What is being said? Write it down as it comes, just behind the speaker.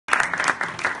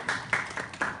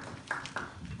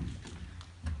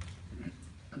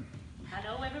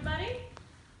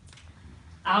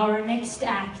Our next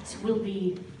act will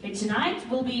be, here tonight,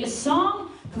 will be a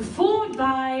song performed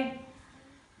by...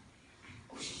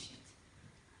 Oh, shit.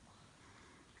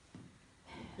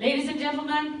 Ladies and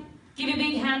gentlemen, give a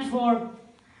big hand for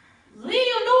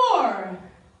Leonor!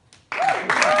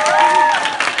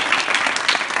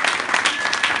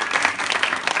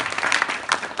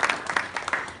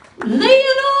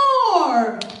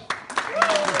 Leonor!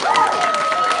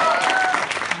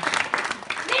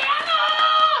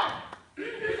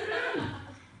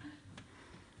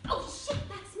 Oh shit,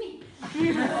 that's me.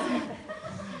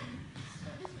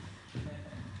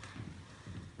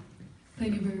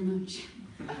 Thank you very much.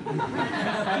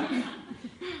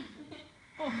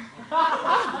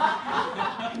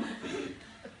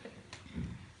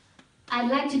 I'd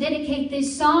like to dedicate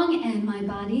this song and my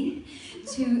body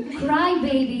to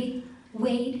Crybaby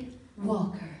Wade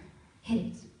Walker. Hit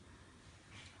it.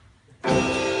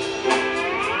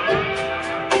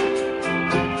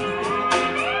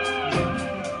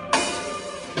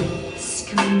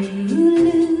 Screw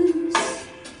loose,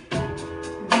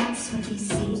 that's what they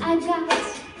say I got.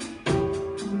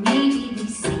 Or maybe they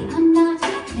say I'm not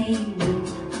playing with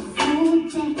a full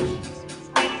deck.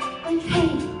 But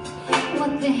hey,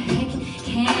 what the heck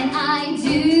can I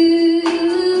do?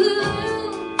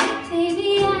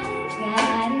 Baby, I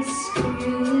got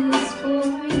screws for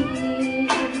you.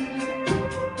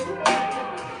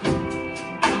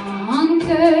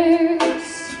 Bonkers,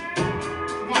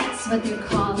 that's what they're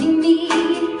calling me.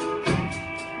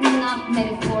 Not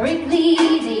metaphorically,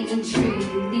 they've been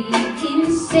truly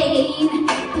insane.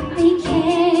 But they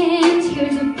can't hear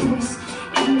the voice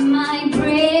in my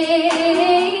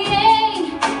brain,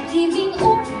 giving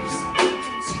orders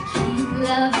to keep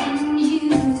loving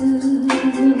you.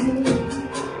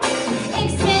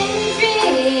 Eccentric,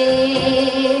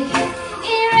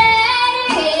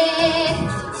 erratic,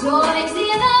 toys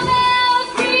in the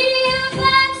belfry,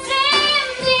 plants in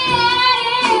the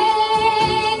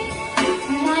attic.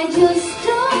 But I just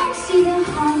don't see the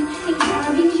harm in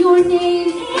carving your name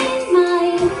in my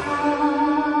heart.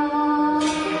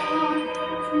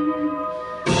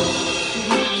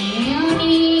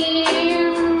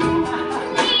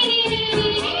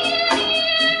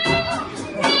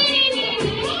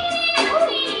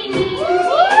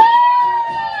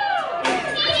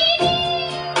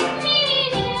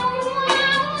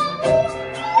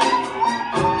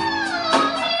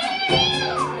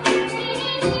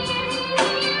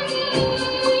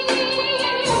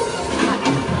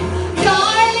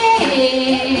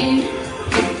 Darling,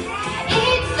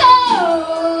 it's so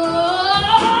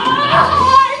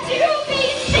hard to be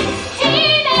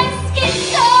 16 and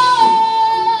schizo.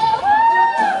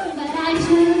 But I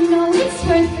do know it's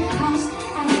worth the cost.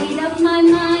 I made up my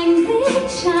mind,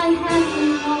 which I have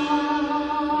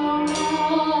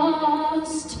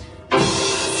lost.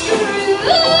 Screw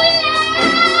loose,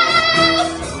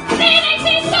 Phoenix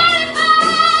is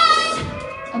satisfied.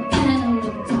 A panel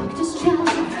of doctors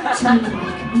try to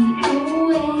lock me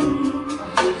away,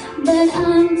 but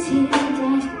until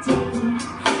that day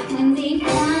when they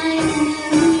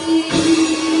finally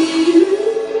do,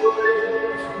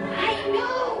 I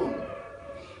know,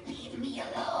 leave me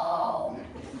alone.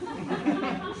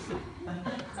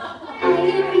 I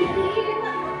am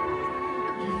here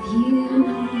if you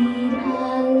need a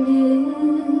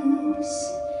loose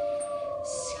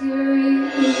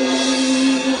screw.